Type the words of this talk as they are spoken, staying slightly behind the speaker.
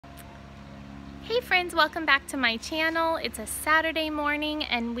Hey friends, welcome back to my channel. It's a Saturday morning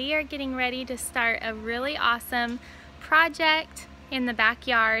and we are getting ready to start a really awesome project in the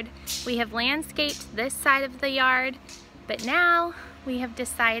backyard. We have landscaped this side of the yard, but now we have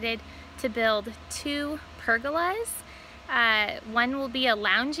decided to build two pergolas. One will be a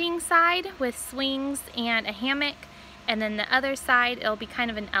lounging side with swings and a hammock, and then the other side it'll be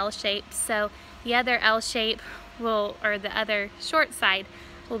kind of an L shape. So the other L shape the other short side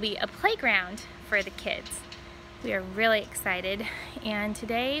will be a playground for the kids. We are really excited, and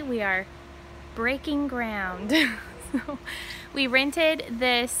today we are breaking ground. So we rented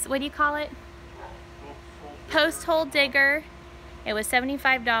this, what do you call it? Post hole digger. It was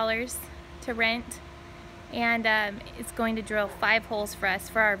 $75 to rent, and it's going to drill 5 holes for us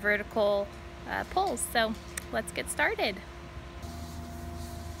for our vertical poles. So let's get started.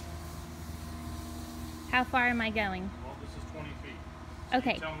 How far am I going? Well, this is 20 feet. So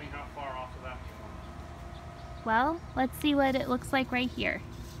okay. Tell me how far off of that you want. Well, let's see what it looks like right here.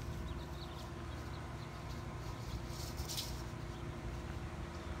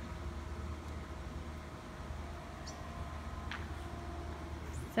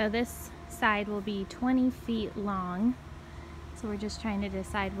 So this side will be 20 feet long. So we're just trying to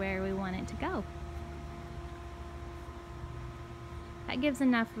decide where we want it to go. That gives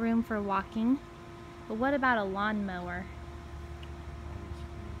enough room for walking. But what about a lawnmower?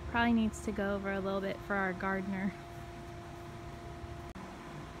 Probably needs to go over a little bit for our gardener.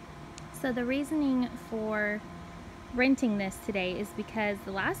 So the reasoning for renting this today is because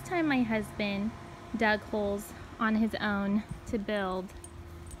the last time my husband dug holes on his own to build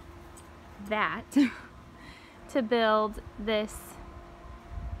to build this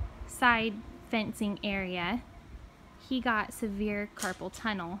side fencing area, he got severe carpal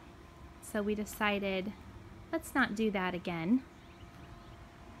tunnel. So we decided, let's not do that again.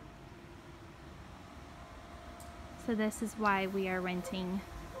 So this is why we are renting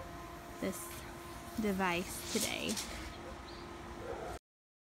this device today.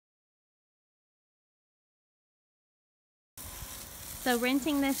 So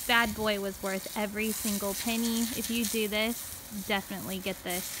renting this bad boy was worth every single penny. If you do this, definitely get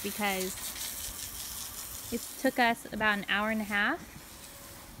this, because it took us about an hour and a half.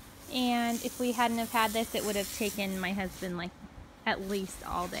 And if we hadn't have had this, it would have taken my husband like at least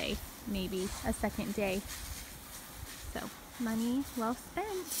all day, maybe a second day. So money well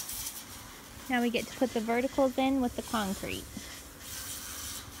spent. Now we get to put the verticals in with the concrete.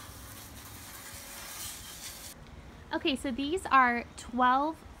 Okay, so these are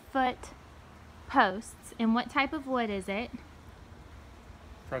 12-foot posts. And what type of wood is it?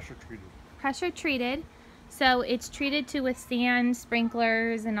 Pressure treated. Pressure treated. So it's treated to withstand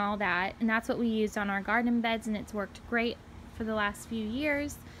sprinklers and all that. And that's what we used on our garden beds, and it's worked great for the last few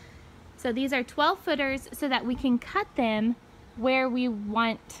years. So these are 12 footers so that we can cut them where we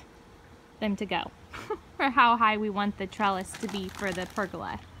want them to go, or how high we want the trellis to be for the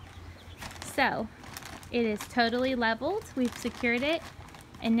pergola. So it is totally leveled. We've secured it,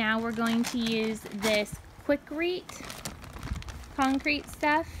 and now we're going to use this Quikrete concrete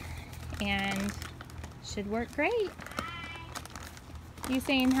stuff, and should work great. You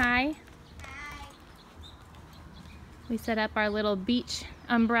saying hi? Hi. We set up our little beach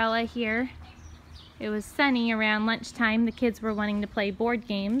umbrella here. It was sunny around lunchtime. The kids were wanting to play board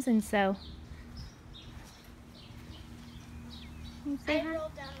games, and so I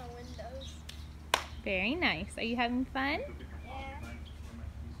rolled down the windows. Very nice. Are you having fun? Yeah.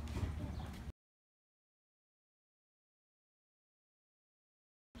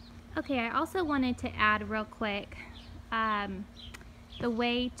 Okay, I also wanted to add real quick the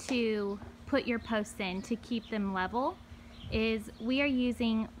way to put your posts in to keep them level is we are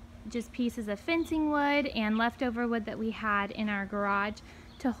using just pieces of fencing wood and leftover wood that we had in our garage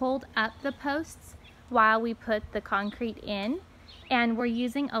to hold up the posts while we put the concrete in, and we're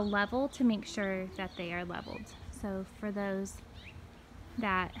using a level to make sure that they are leveled. So for those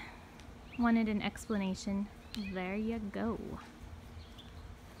that wanted an explanation, there you go.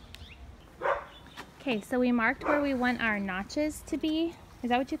 Okay, so we marked where we want our notches to be. Is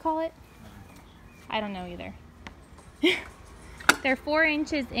that what you call it? I don't know either. They're 4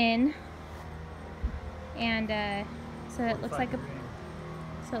 inches in, and so it looks like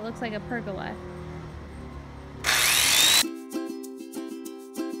a pergola.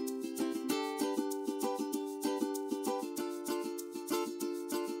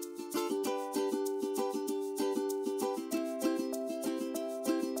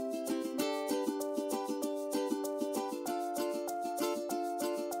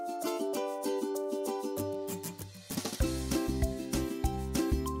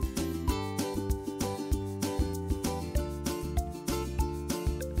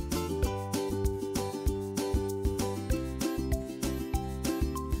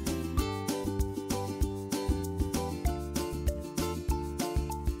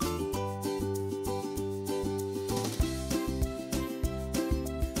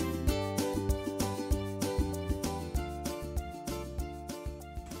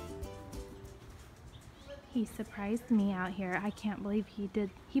 He surprised me out here. I can't believe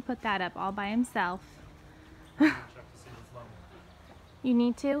he put that up all by himself. Check to see what's level. You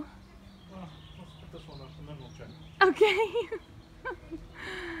need to? Well, let's put this one up and then we'll check. Okay.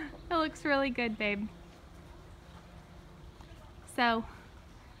 It looks really good, babe. So,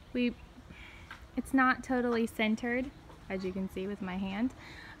 it's not totally centered, as you can see with my hand,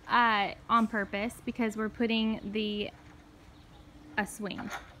 on purpose, because we're putting a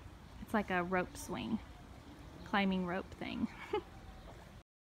swing. It's like a rope swing, climbing rope thing.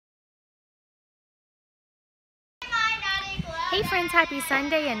 Hey friends, happy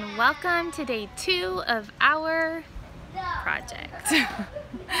Sunday and welcome to day 2 of our project.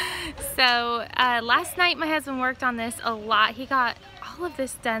 So last night my husband worked on this a lot. He got all of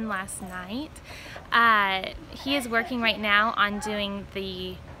this done last night. He is working right now on doing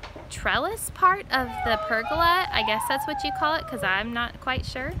the trellis part of the pergola. I guess that's what you call it, because I'm not quite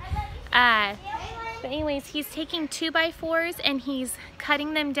sure. But anyways, he's taking 2x4s and he's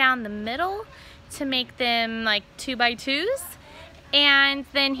cutting them down the middle to make them like 2x2s. And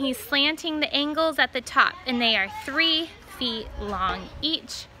then he's slanting the angles at the top, and they are 3 feet long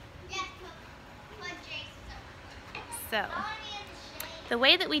each. So, the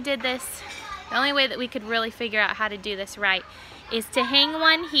way that we did this, the only way that we could really figure out how to do this right is to hang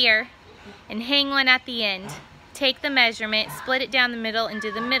one here and hang one at the end. Take the measurement, split it down the middle, and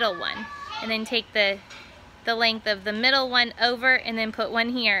do the middle one. And then take the length of the middle one over, and then put one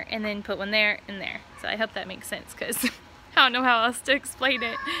here, and then put one there and there. So I hope that makes sense, because I don't know how else to explain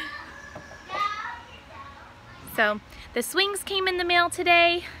it. So the swings came in the mail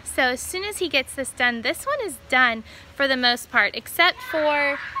today. So as soon as he gets this done, this one is done for the most part, except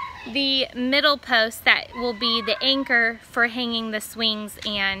for the middle post that will be the anchor for hanging the swings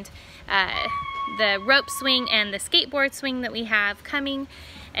and the rope swing and the skateboard swing that we have coming.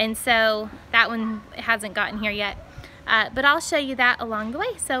 And so that one hasn't gotten here yet. But I'll show you that along the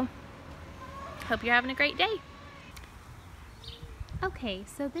way. So hope you're having a great day. Okay,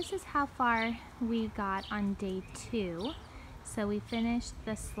 so this is how far we got on day 2. So we finished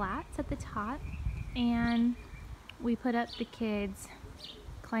the slats at the top and we put up the kids'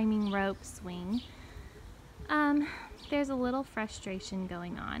 climbing rope swing. There's a little frustration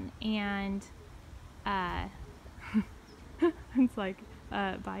going on, and it's like,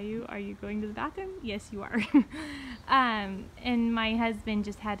 Bayou, are you going to the bathroom? Yes, you are. And my husband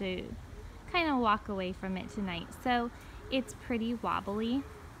just had to kind of walk away from it tonight. So it's pretty wobbly.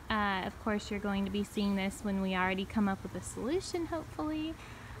 Of course, you're going to be seeing this when we already come up with a solution, hopefully.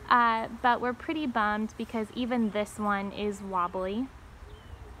 But we're pretty bummed because even this one is wobbly.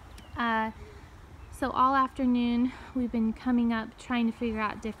 So all afternoon, we've been coming up trying to figure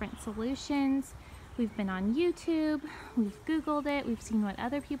out different solutions. We've been on YouTube, we've Googled it, we've seen what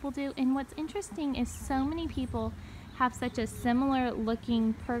other people do. And what's interesting is so many people have such a similar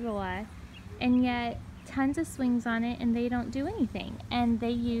looking pergola, and yet tons of swings on it, and they don't do anything, and they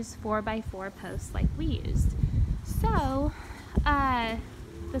use 4x4 posts like we used. So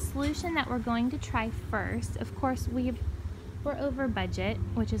the solution that we're going to try first, of course we're over budget,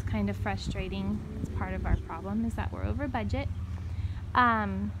 which is kind of frustrating. It's part of our problem, is that we're over budget,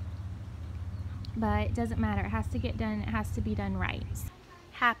 but it doesn't matter. It has to get done. It has to be done right.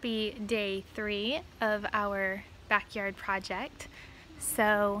 Happy day 3 of our backyard project.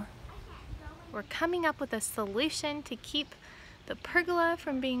 So we're coming up with a solution to keep the pergola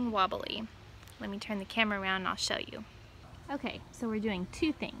from being wobbly. Let me turn the camera around and I'll show you. Okay, so we're doing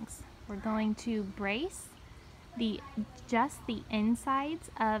 2 things. We're going to brace just the insides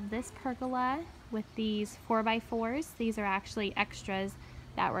of this pergola with these 4x4s. These are actually extras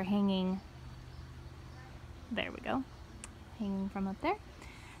that we're hanging. There we go. Hanging from up there.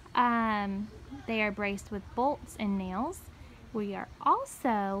 They are braced with bolts and nails. We are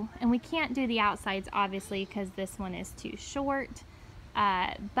also, and we can't do the outsides obviously because this one is too short,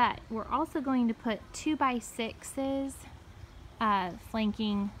 but we're also going to put 2x6s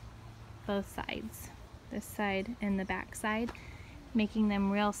flanking both sides, this side and the back side, making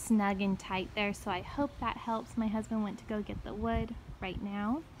them real snug and tight there. So I hope that helps. My husband went to go get the wood right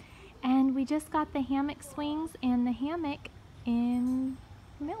now, and we just got the hammock swings and the hammock in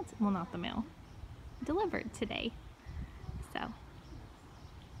the mail, well, not the mail, delivered today. So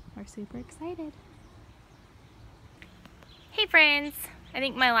we're super excited. Hey friends, I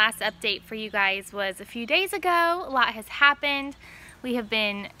think my last update for you guys was a few days ago. A lot has happened. We have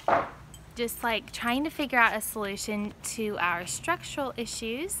been just like trying to figure out a solution to our structural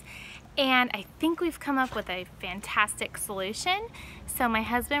issues, and I think we've come up with a fantastic solution. So my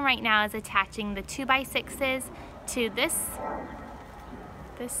husband right now is attaching the 2x6s to this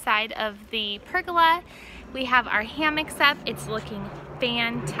side of the pergola, We have our hammocks up. It's looking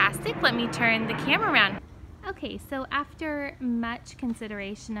fantastic. Let me turn the camera around. Okay, so after much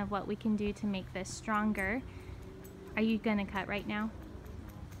consideration of what we can do to make this stronger, are you gonna cut right now?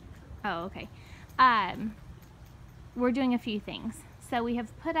 Oh, okay. We're doing a few things. So we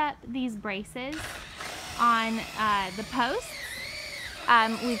have put up these braces on the posts.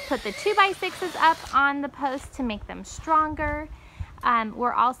 We've put the 2x6s up on the posts to make them stronger.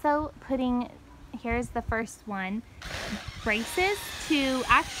 We're also putting, here's the first one, braces to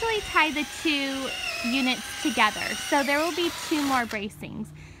actually tie the two units together. So there will be 2 more bracings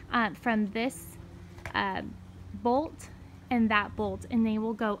from this bolt and that bolt, and they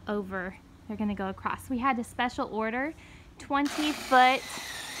will go over. They're gonna go across. We had a special order, 20-foot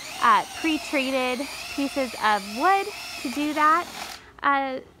pre-treated pieces of wood to do that.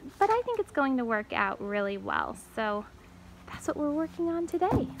 But I think it's going to work out really well. So that's what we're working on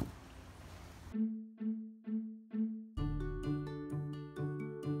today.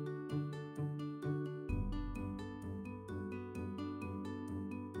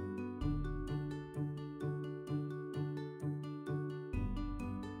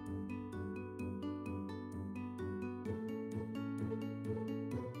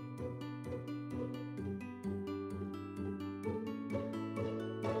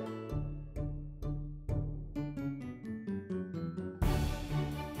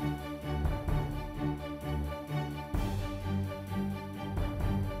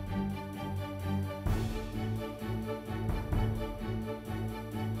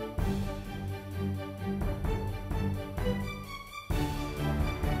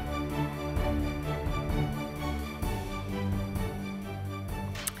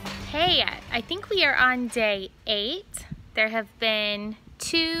 Hey, I think we are on day 8. There have been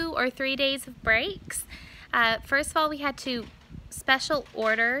 2 or 3 days of breaks. First of all, we had to special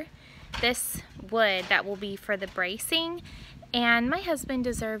order this wood that will be for the bracing, and my husband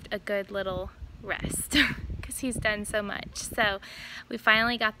deserved a good little rest because he's done so much. So we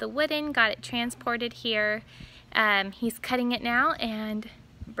finally got the wood in, got it transported here. He's cutting it now and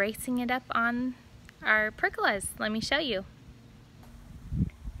bracing it up on our pergolas. Let me show you.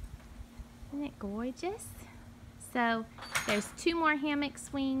 Isn't it gorgeous? So there's 2 more hammock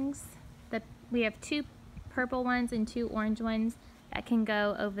swings. We have 2 purple ones and 2 orange ones that can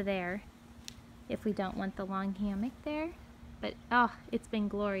go over there if we don't want the long hammock there. But oh, it's been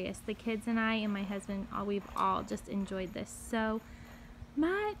glorious. The kids and I and my husband, we've all just enjoyed this so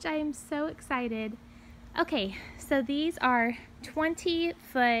much. I am so excited. Okay, so these are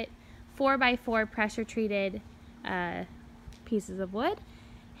 20-foot 4x4 pressure treated pieces of wood.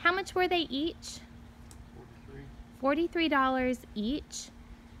 How much were they each? $43 each.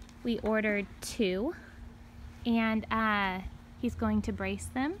 We ordered 2, and he's going to brace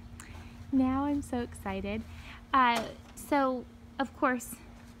them. Now I'm so excited. So of course,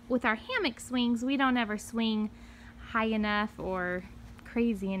 with our hammock swings, we don't ever swing high enough or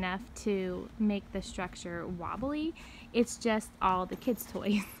crazy enough to make the structure wobbly. It's just all the kids'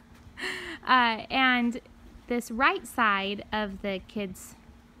 toys. And this right side of the kids'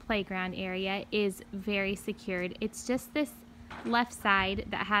 playground area is very secured. It's just this left side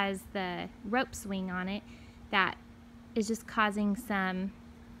that has the rope swing on it that is just causing some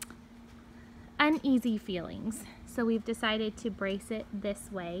uneasy feelings. So we've decided to brace it this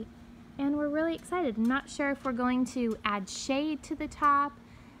way, and we're really excited. I'm not sure if we're going to add shade to the top.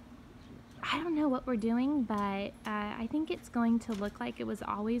 I don't know what we're doing, but I think it's going to look like it was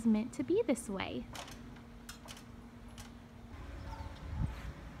always meant to be this way.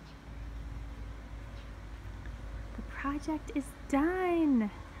 Project is done.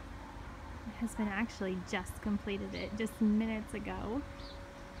 My husband actually just completed it just minutes ago.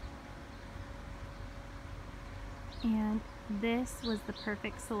 And this was the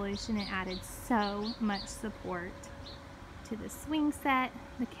perfect solution. It added so much support to the swing set.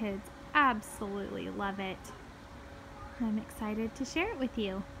 The kids absolutely love it. I'm excited to share it with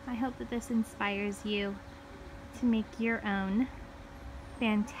you. I hope that this inspires you to make your own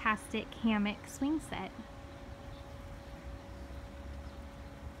fantastic hammock swing set.